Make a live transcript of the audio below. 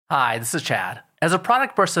Hi, this is Chad. As a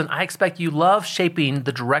product person, I expect you love shaping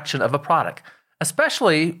the direction of a product,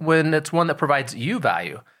 especially when it's one that provides you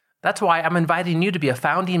value. That's why I'm inviting you to be a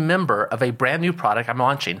founding member of a brand new product I'm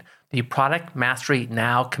launching, the Product Mastery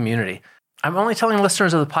Now community. I'm only telling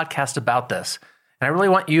listeners of the podcast about this, and I really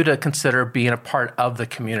want you to consider being a part of the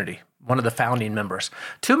community, one of the founding members.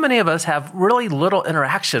 Too many of us have really little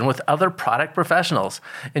interaction with other product professionals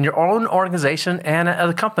in your own organization and at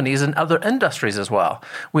other companies and other industries as well.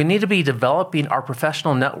 We need to be developing our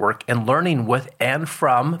professional network and learning with and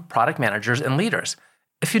from product managers and leaders.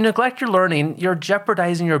 If you neglect your learning, you're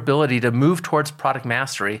jeopardizing your ability to move towards product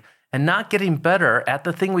mastery and not getting better at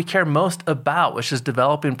the thing we care most about, which is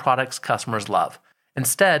developing products customers love.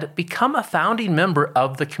 Instead, become a founding member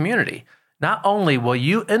of the community. Not only will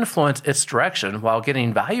you influence its direction while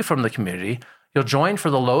getting value from the community, you'll join for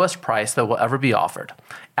the lowest price that will ever be offered.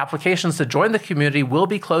 Applications to join the community will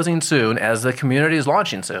be closing soon as the community is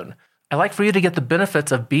launching soon. I'd like for you to get the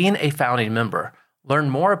benefits of being a founding member. Learn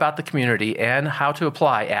more about the community and how to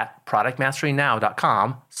apply at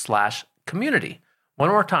productmasterynow.com/community. One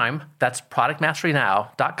more time, that's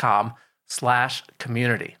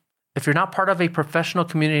productmasterynow.com/community. If you're not part of a professional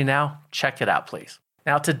community now, check it out, please.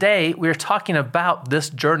 Now, today, we're talking about this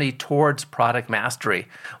journey towards product mastery.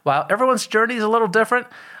 While everyone's journey is a little different,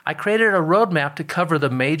 I created a roadmap to cover the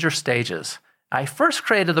major stages. I first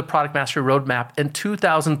created the Product Mastery Roadmap in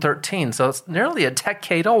 2013, so it's nearly a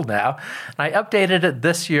decade old now. And I updated it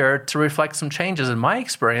this year to reflect some changes in my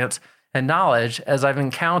experience and knowledge as I've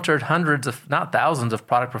encountered hundreds, if not thousands, of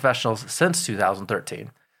product professionals since 2013.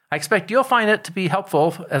 I expect you'll find it to be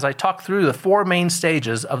helpful as I talk through the four main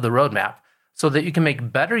stages of the roadmap so that you can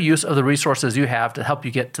make better use of the resources you have to help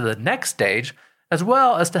you get to the next stage, as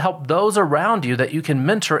well as to help those around you that you can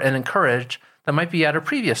mentor and encourage that might be at a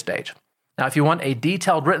previous stage. Now, if you want a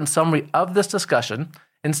detailed written summary of this discussion,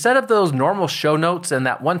 instead of those normal show notes and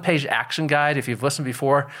that one-page action guide, if you've listened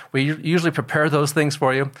before, we usually prepare those things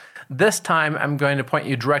for you. This time, I'm going to point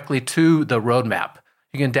you directly to the roadmap.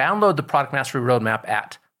 You can download the Product Mastery Roadmap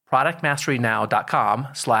at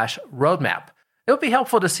productmasterynow.com/roadmap. It'll be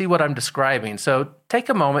helpful to see what I'm describing, so take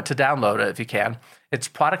a moment to download it if you can. It's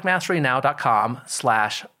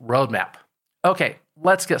productmasterynow.com/roadmap. Okay,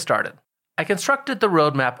 let's get started. I constructed the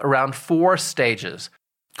roadmap around four stages,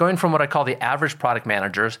 going from what I call the average product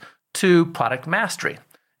managers to product mastery,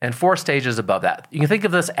 and four stages above that. You can think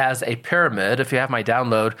of this as a pyramid. If you have my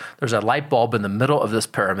download, there's a light bulb in the middle of this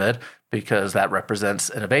pyramid because that represents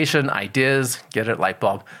innovation, ideas, get it, light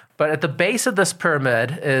bulb. But at the base of this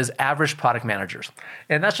pyramid is average product managers,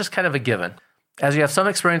 and that's just kind of a given. As you have some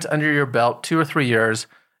experience under your belt, 2 or 3 years,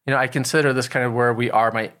 I consider this kind of where we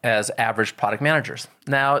are as average product managers.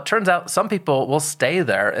 Now, it turns out some people will stay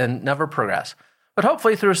there and never progress. But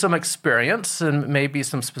hopefully through some experience and maybe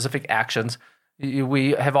some specific actions,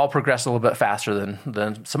 we have all progressed a little bit faster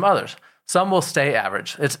than some others. Some will stay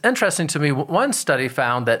average. It's interesting to me, one study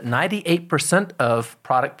found that 98% of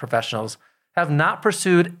product professionals have not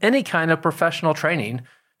pursued any kind of professional training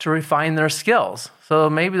to refine their skills. So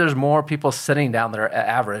maybe there's more people sitting down there at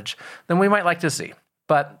average than we might like to see.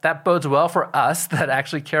 But that bodes well for us that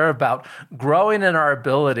actually care about growing in our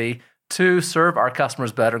ability to serve our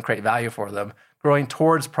customers better and create value for them, growing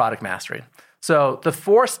towards product mastery. So the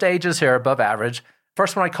four stages here above average,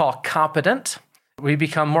 first one I call competent. We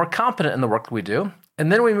become more competent in the work we do.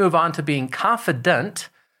 And then we move on to being confident.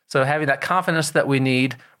 So having that confidence that we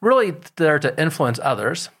need, really there to influence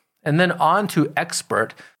others. And then on to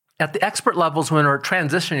expert. At the expert levels, when we're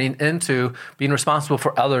transitioning into being responsible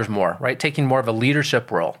for others more, right? Taking more of a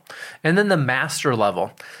leadership role. And then the master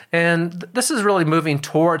level. And this is really moving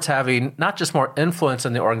towards having not just more influence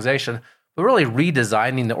in the organization, but really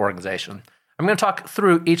redesigning the organization. I'm going to talk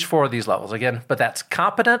through each four of these levels again, but that's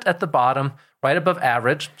competent at the bottom, right above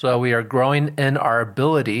average. So we are growing in our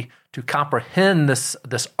ability to comprehend this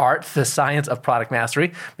art, this science of product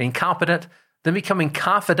mastery, being competent, then becoming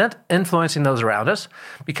confident, influencing those around us,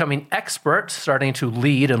 becoming expert, starting to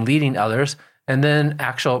lead and leading others, and then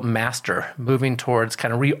actual master, moving towards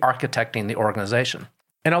kind of re-architecting the organization.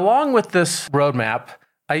 And along with this roadmap,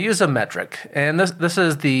 I use a metric, and this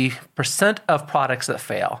is the percent of products that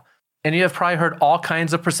fail. And you have probably heard all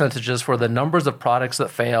kinds of percentages for the numbers of products that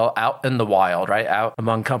fail out in the wild, right, out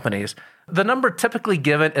among companies. The number typically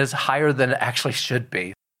given is higher than it actually should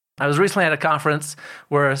be. I was recently at a conference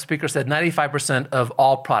where a speaker said 95% of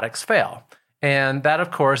all products fail. And that, of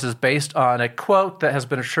course, is based on a quote that has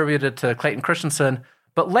been attributed to Clayton Christensen.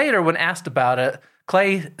 But later, when asked about it,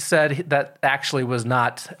 Clay said that actually was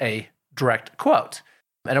not a direct quote.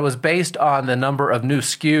 And it was based on the number of new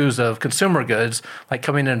SKUs of consumer goods, like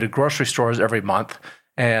coming into grocery stores every month.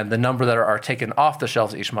 and the number that are taken off the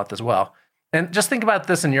shelves each month as well. And just think about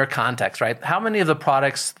this in your context, right? How many of the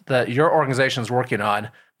products that your organization is working on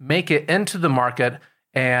make it into the market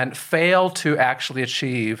and fail to actually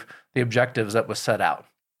achieve the objectives that was set out?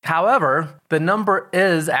 However, the number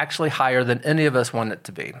is actually higher than any of us want it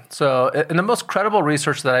to be. So, in the most credible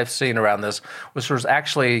research that I've seen around this, which was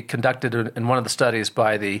actually conducted in one of the studies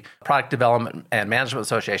by the Product Development and Management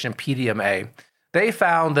Association, PDMA, they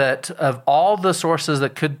found that of all the sources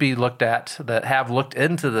that could be looked at that have looked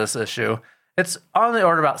into this issue, it's on the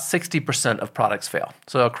order about 60% of products fail.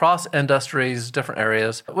 So across industries, different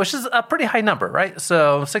areas, which is a pretty high number, right?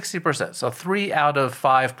 So 60%. So 3 out of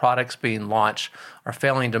 5 products being launched are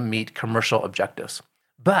failing to meet commercial objectives.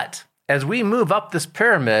 But as we move up this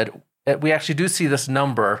pyramid, we actually do see this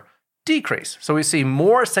number decrease. So we see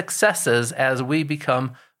more successes as we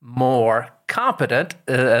become more competent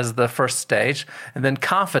as the first stage, and then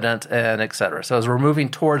confident, and et cetera. So as we're moving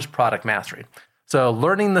towards product mastery. So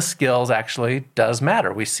learning the skills actually does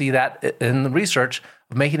matter. We see that in the research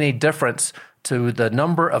of making a difference to the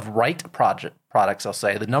number of right products, I'll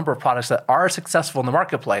say, the number of products that are successful in the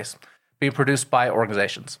marketplace being produced by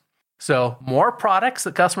organizations. So more products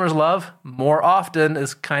that customers love more often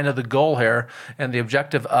is kind of the goal here and the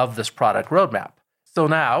objective of this product roadmap. So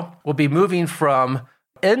now we'll be moving from,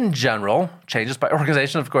 in general, changes by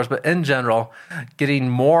organization, of course, but in general, getting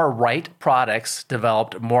more right products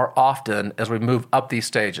developed more often as we move up these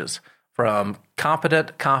stages from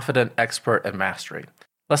competent, confident, expert, and mastery.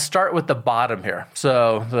 Let's start with the bottom here.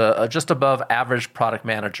 So the just above average product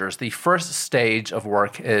managers, the first stage of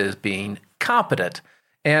work is being competent.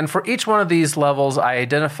 And for each one of these levels, I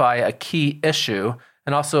identify a key issue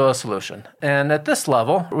and also a solution. And at this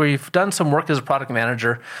level, we've done some work as a product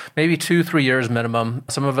manager, maybe 2-3 years minimum,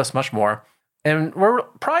 some of us much more. And we're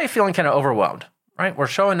probably feeling kind of overwhelmed, right? We're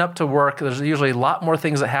showing up to work. There's usually a lot more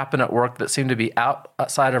things that happen at work that seem to be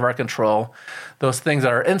outside of our control. Those things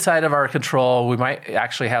that are inside of our control, we might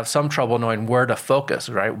actually have some trouble knowing where to focus,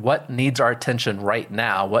 right? What needs our attention right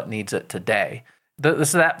now? What needs it today? This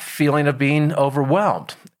is that feeling of being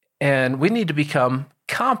overwhelmed. And we need to become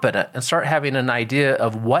competent and start having an idea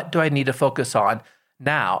of what do I need to focus on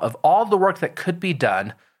now of all the work that could be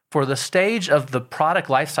done for the stage of the product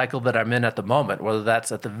lifecycle that I'm in at the moment, whether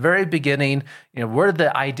that's at the very beginning, where did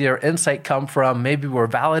the idea or insight come from? Maybe we're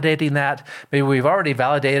validating that. Maybe we've already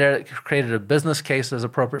validated it, created a business case that's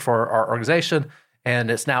appropriate for our organization,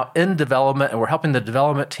 and it's now in development, and we're helping the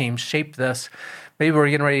development team shape this. Maybe we're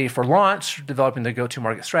getting ready for launch, developing the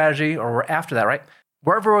go-to-market strategy, or we're after that, right?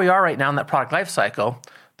 Wherever we are right now in that product lifecycle,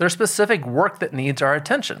 there's specific work that needs our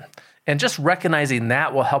attention. And just recognizing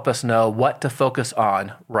that will help us know what to focus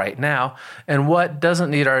on right now and what doesn't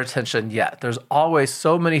need our attention yet. There's always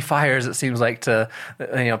so many fires, it seems like, to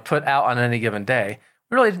put out on any given day.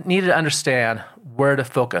 We really need to understand where to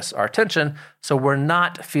focus our attention so we're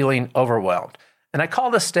not feeling overwhelmed. And I call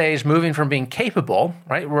this stage moving from being capable,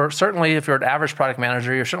 right? We're certainly, if you're an average product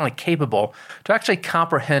manager, you're certainly capable, to actually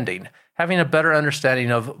comprehending, having a better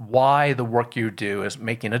understanding of why the work you do is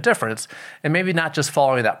making a difference, and maybe not just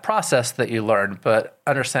following that process that you learned, but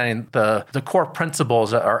understanding the core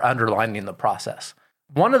principles that are underlining the process.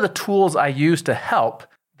 One of the tools I use to help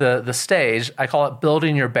the stage, I call it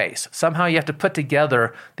building your base. Somehow you have to put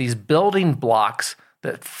together these building blocks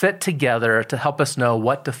that fit together to help us know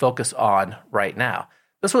what to focus on right now.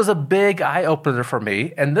 This was a big eye-opener for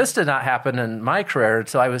me, and this did not happen in my career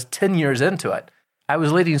until I was 10 years into it. I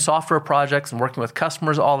was leading software projects and working with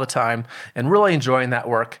customers all the time and really enjoying that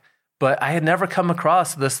work, but I had never come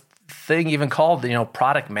across this thing even called,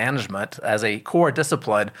 product management as a core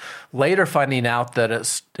discipline. Later finding out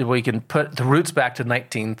that we can put the roots back to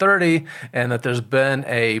 1930 and that there's been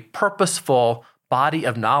a purposeful body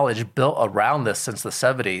of knowledge built around this since the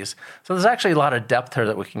 70s. So there's actually a lot of depth here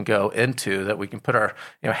that we can go into, that we can put our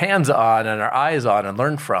hands on and our eyes on and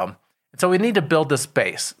learn from. And so we need to build this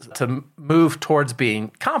base to move towards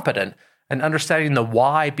being competent and understanding the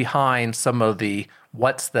why behind some of the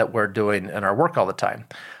what's that we're doing in our work all the time.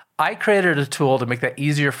 I created a tool to make that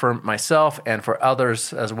easier for myself and for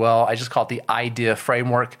others as well. I just call it the IDEA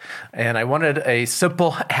framework. And I wanted a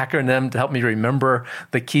simple acronym to help me remember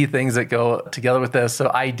the key things that go together with this.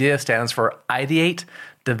 So IDEA stands for ideate,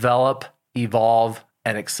 develop, evolve,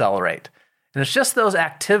 and accelerate. And it's just those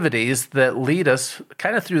activities that lead us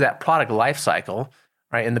kind of through that product life cycle,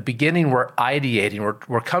 right? In the beginning, we're ideating.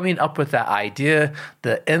 We're coming up with that idea,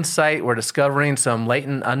 the insight. We're discovering some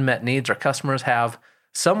latent unmet needs our customers have.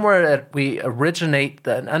 Somewhere that we originate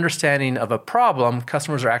an understanding of a problem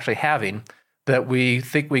customers are actually having that we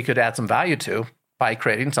think we could add some value to by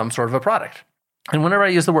creating some sort of a product. And whenever I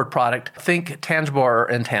use the word product, think tangible or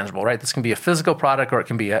intangible, right? This can be a physical product or it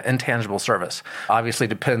can be an intangible service. Obviously, it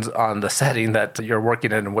depends on the setting that you're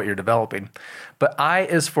working in and what you're developing. But I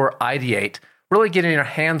is for ideate, really getting your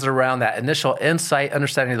hands around that initial insight,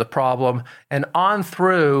 understanding of the problem, and on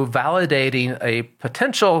through validating a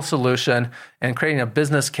potential solution and creating a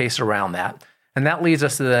business case around that. And that leads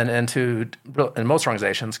us then into, in most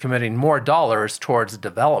organizations, committing more dollars towards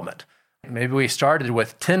development. Maybe we started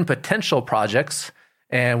with 10 potential projects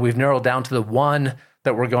and we've narrowed down to the one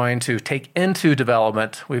that we're going to take into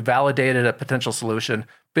development. We've validated a potential solution,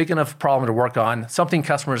 big enough problem to work on, something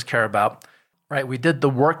customers care about, right? We did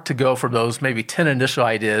the work to go from those maybe 10 initial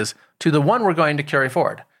ideas to the one we're going to carry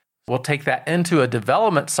forward. We'll take that into a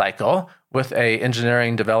development cycle with a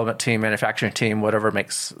engineering development team, manufacturing team, whatever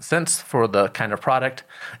makes sense for the kind of product,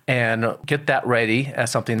 and get that ready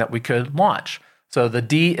as something that we could launch. So the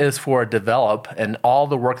D is for develop and all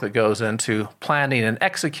the work that goes into planning and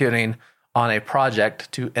executing on a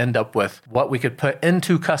project to end up with what we could put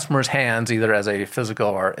into customers' hands, either as a physical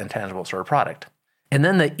or intangible sort of product. And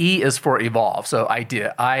then the E is for evolve. So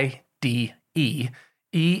idea, I-D-E.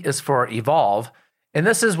 E is for evolve. And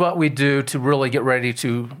this is what we do to really get ready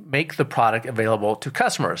to make the product available to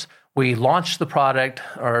customers. We launch the product,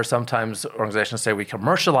 or sometimes organizations say we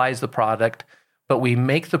commercialize the product, but we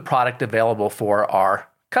make the product available for our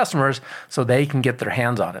customers so they can get their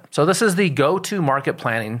hands on it. So this is the go-to market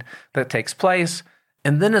planning that takes place.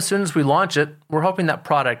 And then as soon as we launch it, we're hoping that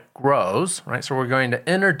product grows, right? So we're going to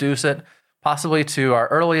introduce it possibly to our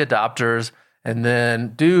early adopters and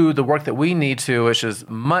then do the work that we need to, which is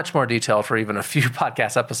much more detailed for even a few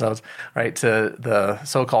podcast episodes, right? To the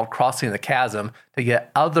so-called crossing the chasm to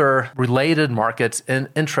get other related markets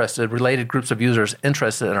interested, related groups of users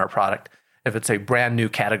interested in our product, if it's a brand new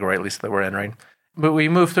category, at least that we're entering. But we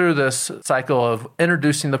move through this cycle of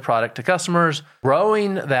introducing the product to customers,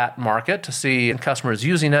 growing that market to see customers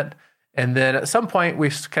using it. And then at some point, we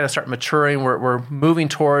kind of start maturing. We're moving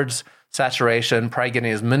towards saturation, probably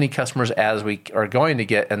getting as many customers as we are going to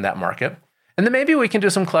get in that market. And then maybe we can do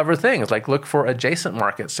some clever things, like look for adjacent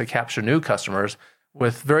markets to capture new customers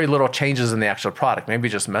with very little changes in the actual product, maybe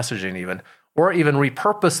just messaging even, or even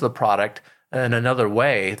repurpose the product in another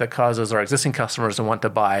way that causes our existing customers to want to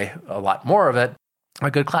buy a lot more of it.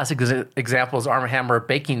 A good classic example is Arm & Hammer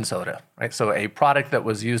baking soda, right? So a product that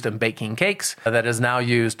was used in baking cakes that is now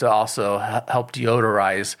used to also help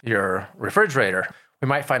deodorize your refrigerator. We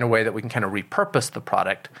might find a way that we can kind of repurpose the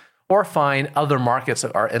product or find other markets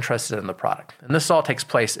that are interested in the product. And this all takes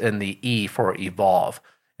place in the E for evolve.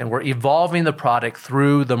 And we're evolving the product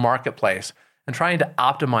through the marketplace and trying to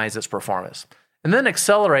optimize its performance. And then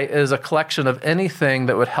accelerate is a collection of anything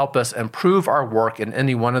that would help us improve our work in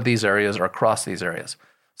any one of these areas or across these areas.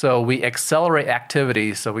 So we accelerate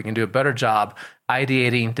activities so we can do a better job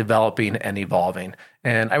ideating, developing, and evolving.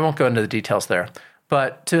 And I won't go into the details there.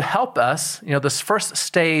 But to help us, this first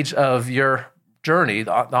stage of your journey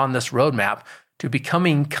on this roadmap to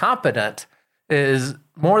becoming competent is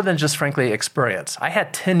more than just, frankly, experience. I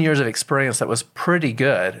had 10 years of experience that was pretty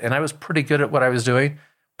good, and I was pretty good at what I was doing,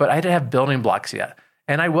 but I didn't have building blocks yet.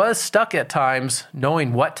 And I was stuck at times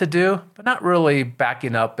knowing what to do, but not really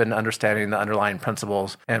backing up and understanding the underlying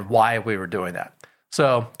principles and why we were doing that.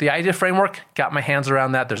 So the idea framework, got my hands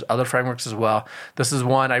around that. There's other frameworks as well. This is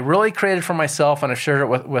one I really created for myself, and I've shared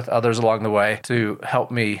it with others along the way to help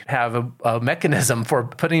me have a mechanism for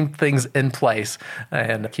putting things in place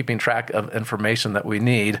and keeping track of information that we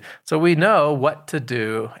need so we know what to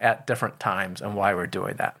do at different times and why we're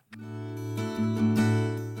doing that.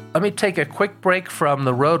 Let me take a quick break from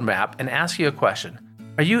the roadmap and ask you a question.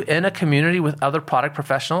 Are you in a community with other product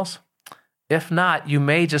professionals? If not, you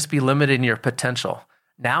may just be limiting your potential.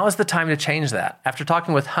 Now is the time to change that. After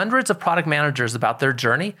talking with hundreds of product managers about their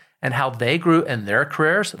journey and how they grew in their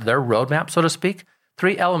careers, their roadmap, so to speak,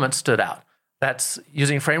 3 elements stood out. That's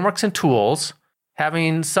using frameworks and tools,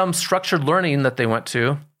 having some structured learning that they went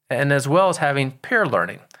to, and as well as having peer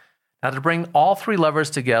learning. Now, to bring all 3 levers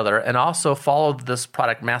together and also follow this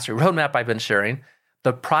product mastery roadmap I've been sharing,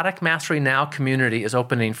 the Product Mastery Now community is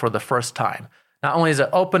opening for the first time. Not only is it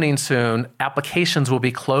opening soon, applications will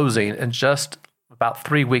be closing in just about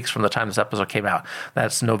 3 weeks from the time this episode came out.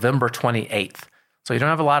 That's November 28th. So you don't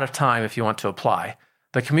have a lot of time if you want to apply.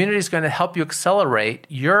 The community is going to help you accelerate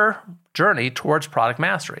your journey towards product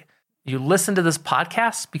mastery. You listen to this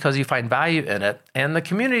podcast because you find value in it, and the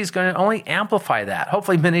community is going to only amplify that,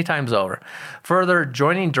 hopefully many times over. Further,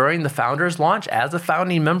 joining during the Founders launch as a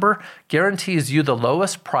founding member guarantees you the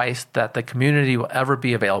lowest price that the community will ever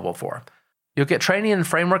be available for. You'll get training in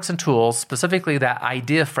frameworks and tools, specifically that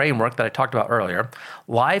idea framework that I talked about earlier,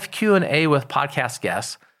 live Q&A with podcast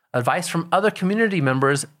guests, advice from other community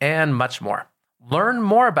members, and much more. Learn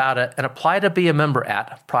more about it and apply to be a member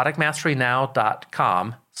at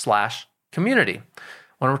productmasterynow.com/community.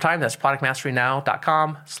 One more time, that's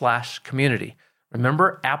productmasterynow.com/community.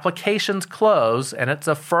 Remember, applications close, and it's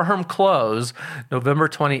a firm close, November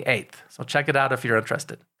 28th. So check it out if you're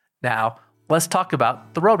interested. Now, let's talk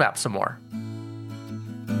about the roadmap some more.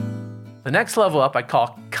 The next level up I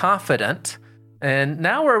call confident. And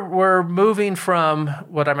now we're moving from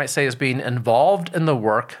what I might say is being involved in the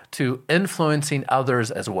work to influencing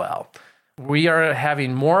others as well. We are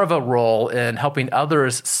having more of a role in helping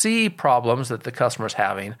others see problems that the customer's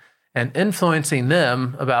having and influencing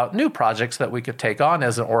them about new projects that we could take on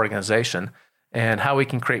as an organization and how we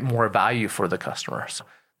can create more value for the customers.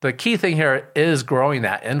 The key thing here is growing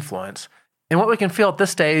that influence. And what we can feel at this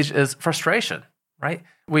stage is frustration, right?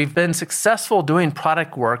 We've been successful doing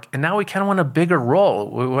product work, and now we kind of want a bigger role.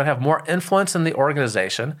 We want to have more influence in the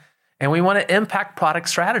organization, and we want to impact product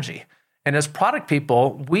strategy. And as product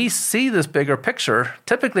people, we see this bigger picture.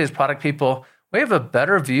 Typically, as product people, we have a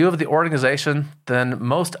better view of the organization than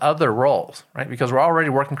most other roles, right? Because we're already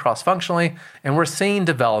working cross-functionally, and we're seeing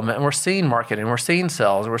development, and we're seeing marketing, we're seeing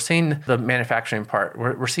sales, we're seeing the manufacturing part,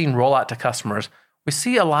 we're seeing rollout to customers. We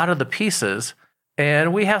see a lot of the pieces,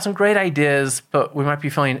 and we have some great ideas, but we might be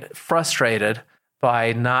feeling frustrated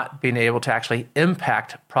by not being able to actually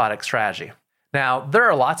impact product strategy. Now, there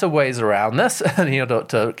are lots of ways around this,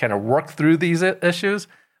 to kind of work through these issues,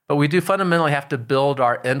 but we do fundamentally have to build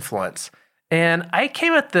our influence. And I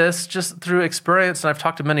came at this just through experience, and I've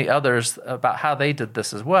talked to many others about how they did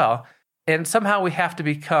this as well. And somehow we have to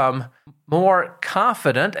become more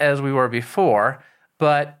confident as we were before,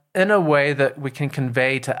 but in a way that we can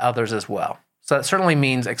convey to others as well. So that certainly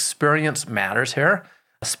means experience matters here.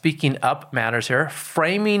 Speaking up matters here.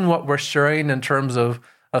 Framing what we're sharing in terms of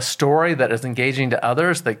a story that is engaging to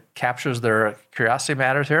others, that captures their curiosity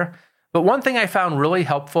matters here. But one thing I found really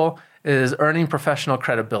helpful is earning professional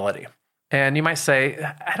credibility. And you might say,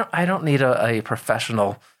 I don't need a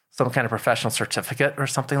professional, some kind of professional certificate or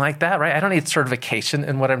something like that, right? I don't need certification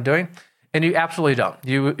in what I'm doing. And you absolutely don't.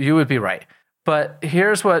 You would be right. But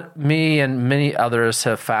here's what me and many others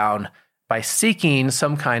have found by seeking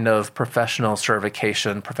some kind of professional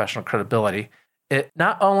certification, professional credibility. It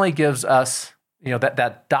not only gives us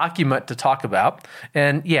that document to talk about,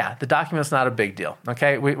 and yeah, the document's not a big deal,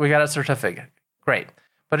 okay? We got a certificate, great.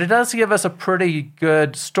 But it does give us a pretty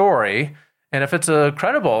good story, and if it's a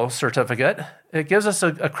credible certificate, it gives us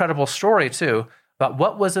a credible story too about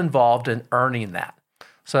what was involved in earning that.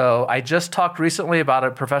 So I just talked recently about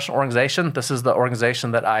a professional organization. This is the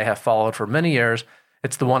organization that I have followed for many years.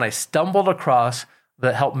 It's the one I stumbled across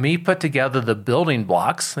that helped me put together the building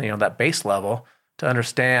blocks, that base level, to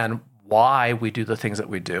understand why we do the things that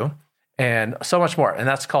we do, and so much more. And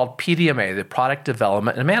that's called PDMA, the Product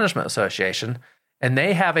Development and Management Association. And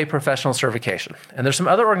they have a professional certification. And there's some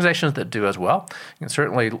other organizations that do as well. You can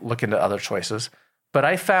certainly look into other choices. But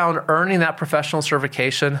I found earning that professional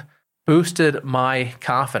certification boosted my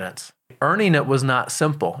confidence. Earning it was not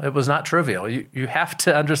simple. It was not trivial. You have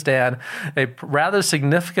to understand a rather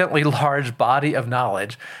significantly large body of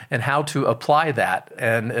knowledge and how to apply that.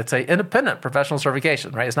 And it's an independent professional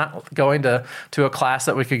certification, right? It's not going to a class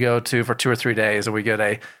that we could go to for 2 or 3 days and we get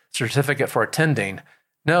a certificate for attending.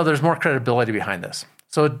 No, there's more credibility behind this.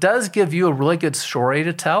 So it does give you a really good story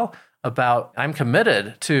to tell about, I'm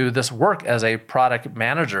committed to this work as a product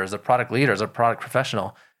manager, as a product leader, as a product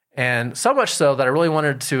professional. And so much so that I really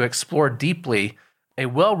wanted to explore deeply a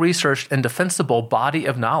well-researched and defensible body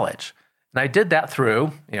of knowledge. And I did that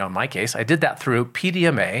through, in my case, I did that through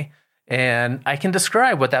PDMA, and I can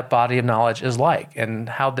describe what that body of knowledge is like and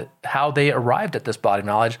how they arrived at this body of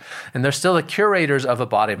knowledge. And they're still the curators of a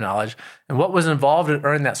body of knowledge and what was involved in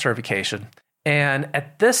earning that certification. And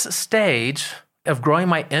at this stage of growing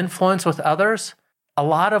my influence with others, a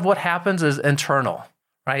lot of what happens is internal.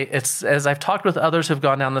 Right? It's as I've talked with others who've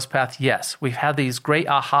gone down this path, yes, we've had these great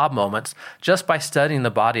aha moments just by studying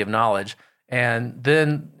the body of knowledge and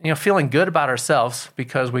then, feeling good about ourselves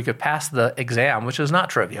because we could pass the exam, which is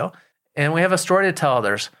not trivial, and we have a story to tell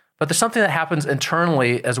others. But there's something that happens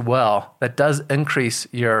internally as well that does increase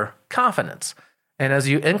your confidence. And as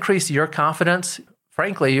you increase your confidence,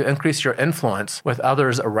 frankly, you increase your influence with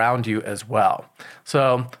others around you as well.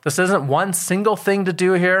 So this isn't one single thing to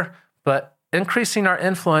do here, but increasing our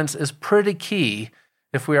influence is pretty key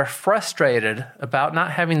if we are frustrated about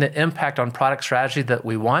not having the impact on product strategy that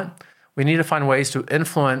we want. We need to find ways to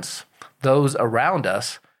influence those around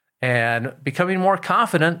us And becoming more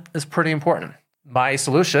confident is pretty important. My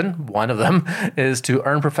solution, one of them, is to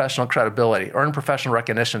earn professional credibility, earn professional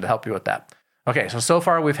recognition to help you with that. Okay, so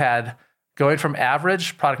far we've had going from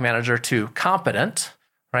average product manager to competent,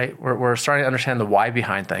 right? We're starting to understand the why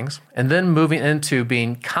behind things. And then moving into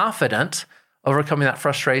being confident, overcoming that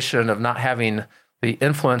frustration of not having the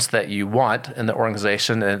influence that you want in the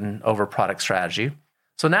organization and over product strategy.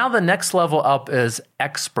 So now the next level up is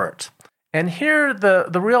expert. And here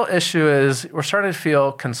the real issue is we're starting to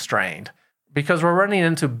feel constrained because we're running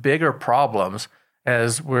into bigger problems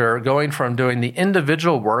as we're going from doing the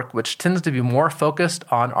individual work, which tends to be more focused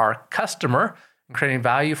on our customer and creating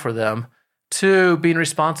value for them, to being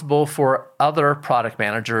responsible for other product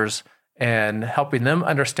managers and helping them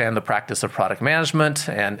understand the practice of product management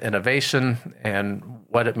and innovation and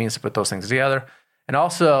what it means to put those things together. And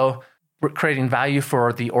also we're creating value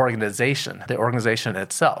for the organization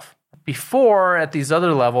itself. Before, at these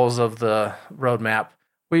other levels of the roadmap,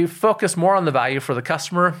 we focus more on the value for the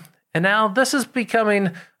customer. And now this is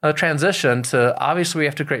becoming a transition to, obviously we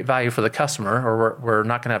have to create value for the customer or we're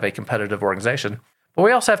not going to have a competitive organization. But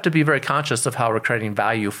we also have to be very conscious of how we're creating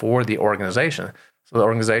value for the organization. So the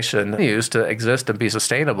organization continues to exist and be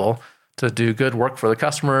sustainable to do good work for the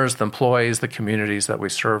customers, the employees, the communities that we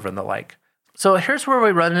serve and the like. So here's where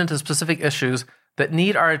we run into specific issues that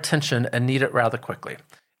need our attention and need it rather quickly.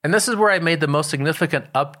 And this is where I made the most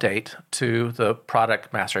significant update to the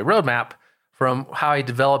product mastery roadmap from how I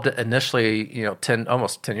developed it initially,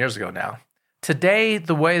 almost 10 years ago now. Today,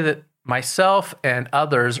 the way that myself and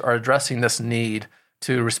others are addressing this need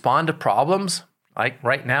to respond to problems, like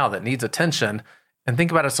right now, that needs attention, and think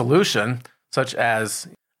about a solution, such as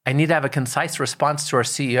I need to have a concise response to our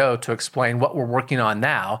CEO to explain what we're working on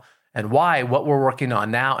now and why what we're working on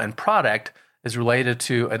now in product is related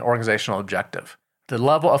to an organizational objective. The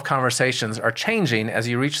level of conversations are changing as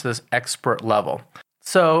you reach this expert level.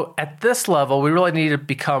 So at this level, we really need to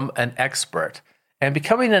become an expert. And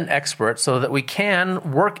becoming an expert so that we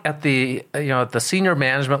can work at the senior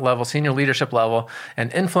management level, senior leadership level,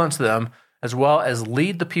 and influence them, as well as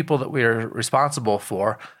lead the people that we are responsible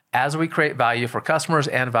for as we create value for customers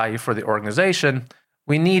and value for the organization.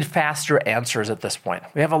 We need faster answers at this point.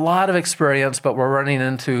 We have a lot of experience, but we're running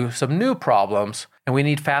into some new problems, and we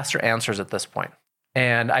need faster answers at this point.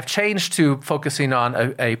 And I've changed to focusing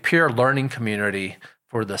on a peer learning community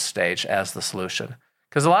for this stage as the solution,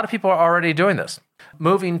 because a lot of people are already doing this.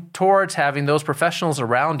 Moving towards having those professionals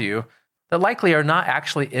around you that likely are not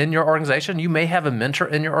actually in your organization. You may have a mentor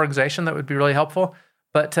in your organization that would be really helpful,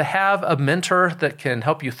 but to have a mentor that can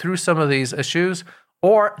help you through some of these issues,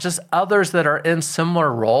 or just others that are in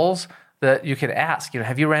similar roles that you can ask,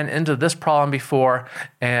 have you ran into this problem before,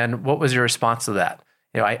 and what was your response to that?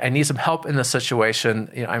 I need some help in this situation.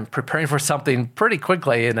 I'm preparing for something pretty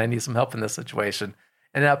quickly, and I need some help in this situation.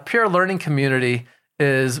 And a peer learning community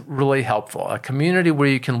is really helpful. A community where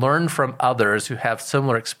you can learn from others who have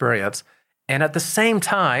similar experience, and at the same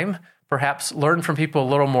time, perhaps learn from people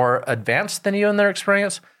a little more advanced than you in their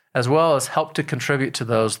experience, as well as help to contribute to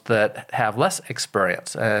those that have less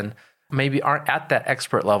experience and maybe aren't at that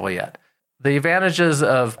expert level yet. The advantages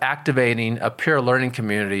of activating a peer learning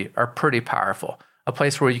community are pretty powerful. A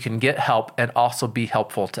place where you can get help and also be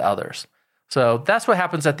helpful to others. So that's what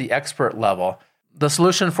happens at the expert level. The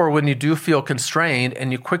solution for when you do feel constrained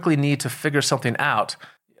and you quickly need to figure something out,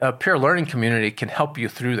 a peer learning community can help you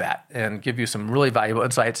through that and give you some really valuable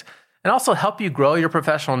insights and also help you grow your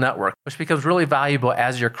professional network, which becomes really valuable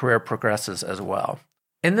as your career progresses as well.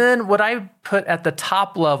 And then what I put at the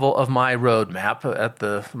top level of my roadmap,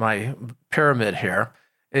 at my pyramid here,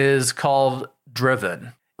 is called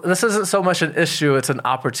driven. This isn't so much an issue, it's an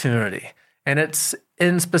opportunity. And it's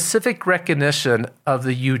in specific recognition of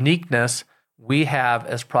the uniqueness we have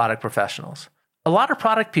as product professionals. A lot of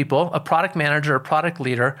product people, a product manager, a product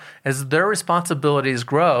leader, as their responsibilities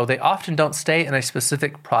grow, they often don't stay in a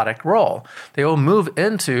specific product role. They will move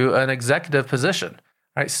into an executive position.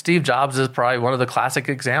 Right? Steve Jobs is probably one of the classic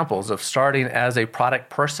examples of starting as a product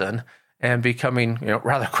person and becoming,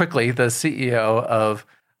 rather quickly the CEO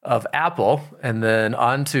of Apple, and then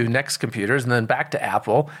on to Next Computers, and then back to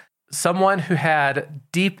Apple. Someone who had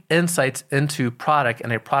deep insights into product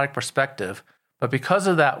and a product perspective, but because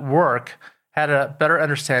of that work, had a better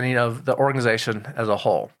understanding of the organization as a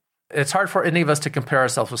whole. It's hard for any of us to compare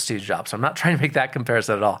ourselves with Steve Jobs. So I'm not trying to make that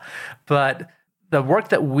comparison at all. But the work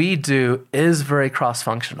that we do is very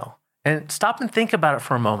cross-functional. And stop and think about it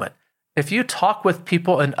for a moment. If you talk with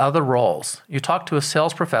people in other roles, you talk to a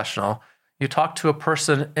sales professional, you talk to a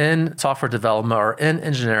person in software development or in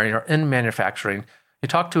engineering or in manufacturing, you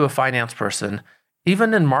talk to a finance person,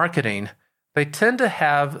 even in marketing, they tend to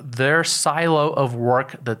have their silo of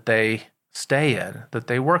work that they stay in, that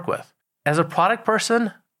they work with. As a product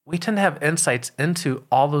person, we tend to have insights into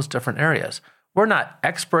all those different areas. We're not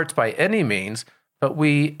experts by any means, but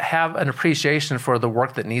we have an appreciation for the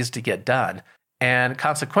work that needs to get done. And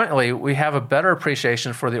consequently, we have a better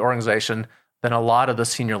appreciation for the organization than a lot of the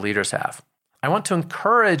senior leaders have. I want to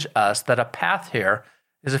encourage us that a path here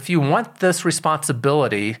is if you want this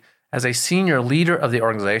responsibility as a senior leader of the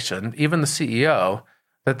organization, even the CEO,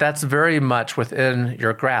 that's very much within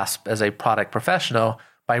your grasp as a product professional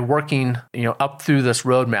by working, up through this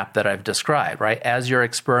roadmap that I've described, right? As your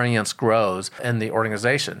experience grows in the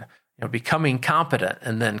organization, becoming competent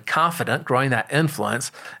and then confident, growing that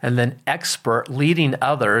influence, and then expert, leading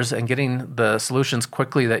others and getting the solutions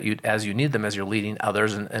quickly as you need them as you're leading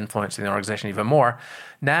others and influencing the organization even more.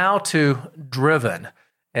 Now to driven.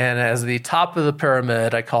 And as the top of the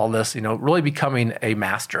pyramid, I call this, really becoming a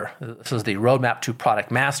master. This is the roadmap to product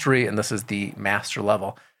mastery, and this is the master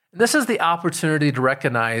level. And this is the opportunity to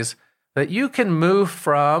recognize that you can move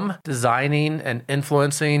from designing and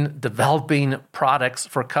influencing, developing products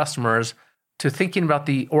for customers to thinking about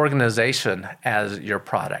the organization as your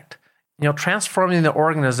product. Transforming the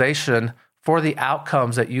organization for the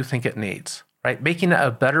outcomes that you think it needs, right? Making it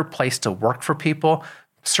a better place to work for people,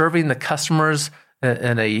 serving the customers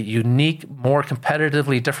in a unique, more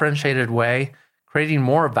competitively differentiated way, creating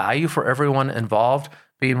more value for everyone involved,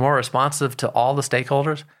 being more responsive to all the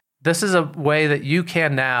stakeholders. This is a way that you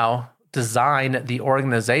can now design the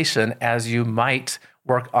organization as you might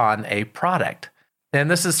work on a product.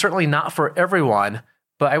 And this is certainly not for everyone,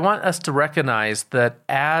 but I want us to recognize that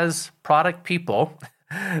as product people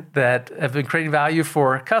that have been creating value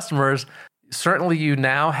for customers, certainly you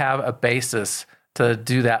now have a basis to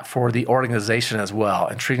do that for the organization as well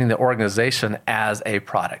and treating the organization as a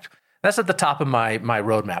product. That's at the top of my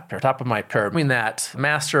roadmap here, top of my pyramid. I mean that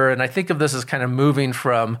master, and I think of this as kind of moving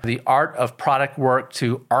from the art of product work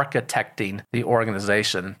to architecting the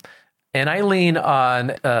organization. And I lean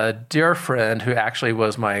on a dear friend who actually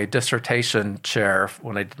was my dissertation chair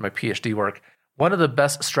when I did my PhD work, one of the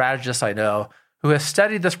best strategists I know, who has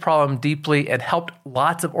studied this problem deeply and helped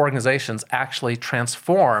lots of organizations actually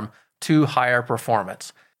transform to higher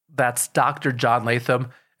performance. That's Dr. John Latham,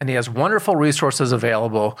 and he has wonderful resources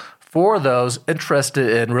available for those interested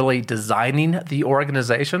in really designing the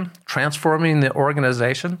organization, transforming the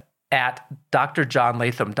organization at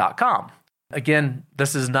drjohnlatham.com. Again,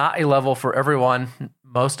 this is not a level for everyone.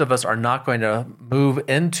 Most of us are not going to move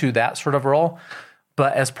into that sort of role.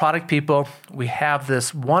 But as product people, we have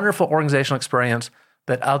this wonderful organizational experience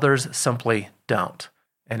that others simply don't.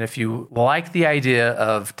 And if you like the idea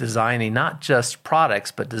of designing not just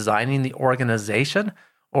products, but designing the organization,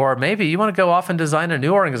 or maybe you want to go off and design a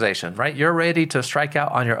new organization, right? You're ready to strike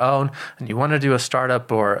out on your own and you want to do a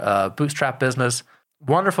startup or a bootstrap business,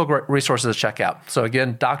 wonderful resources to check out. So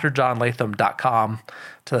again, drjohnlatham.com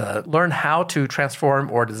to learn how to transform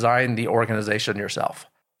or design the organization yourself.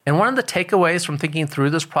 And one of the takeaways from thinking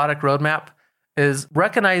through this product roadmap is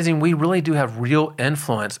recognizing we really do have real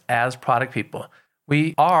influence as product people.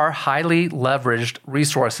 We are highly leveraged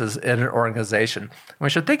resources in an organization. We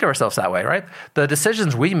should think of ourselves that way, right? The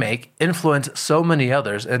decisions we make influence so many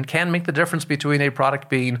others and can make the difference between a product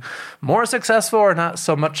being more successful or not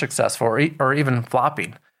so much successful or even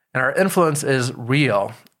flopping. And our influence is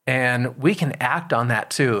real, and we can act on that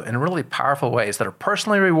too in really powerful ways that are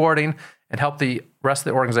personally rewarding and help the rest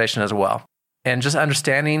of the organization as well. And just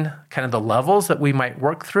understanding kind of the levels that we might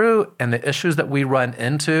work through and the issues that we run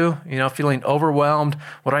into, feeling overwhelmed.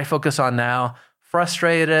 What do I focus on now?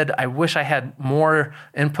 Frustrated. I wish I had more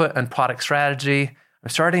input on product strategy. I'm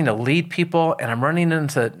starting to lead people and I'm running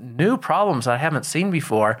into new problems that I haven't seen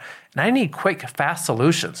before. And I need quick, fast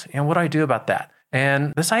solutions. What do I do about that?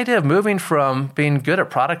 And this idea of moving from being good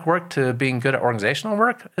at product work to being good at organizational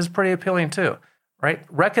work is pretty appealing too. Right?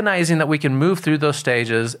 Recognizing that we can move through those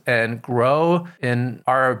stages and grow in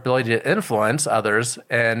our ability to influence others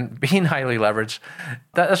and being highly leveraged,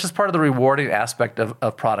 that's just part of the rewarding aspect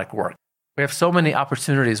of product work. We have so many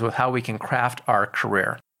opportunities with how we can craft our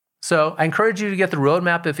career. So I encourage you to get the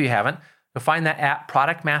roadmap if you haven't. You'll find that at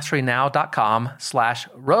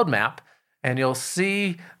productmasterynow.com/roadmap. And you'll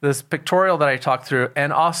see this pictorial that I talked through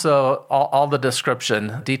and also all the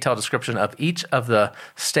detailed description of each of the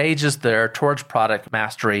stages there towards product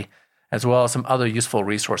mastery, as well as some other useful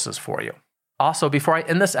resources for you. Also, before I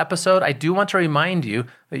end this episode, I do want to remind you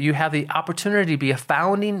that you have the opportunity to be a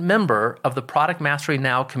founding member of the Product Mastery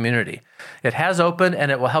Now community. It has opened and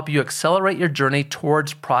it will help you accelerate your journey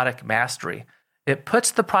towards product mastery. It puts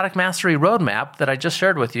the product mastery roadmap that I just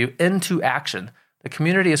shared with you into action The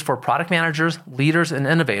community is for product managers, leaders, and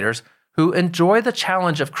innovators who enjoy the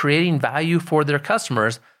challenge of creating value for their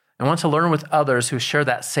customers and want to learn with others who share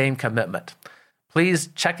that same commitment. Please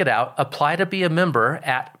check it out. Apply to be a member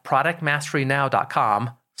at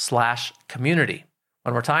productmasterynow.com/community.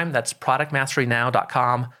 One more time, that's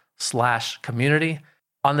productmasterynow.com/community.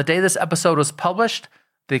 On the day this episode was published,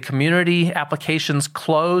 the community applications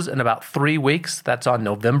close in about 3 weeks. That's on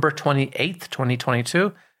November 28th,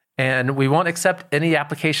 2022. And we won't accept any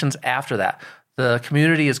applications after that. The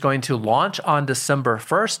community is going to launch on December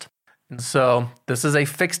 1st. And so this is a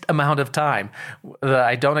fixed amount of time.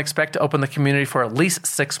 I don't expect to open the community for at least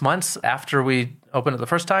 6 months after we open it the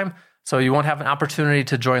first time. So you won't have an opportunity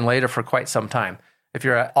to join later for quite some time. If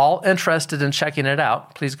you're at all interested in checking it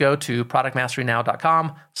out, please go to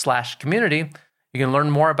productmasterynow.com/community. You can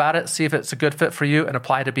learn more about it, see if it's a good fit for you, and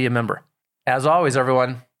apply to be a member. As always,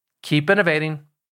 everyone, keep innovating,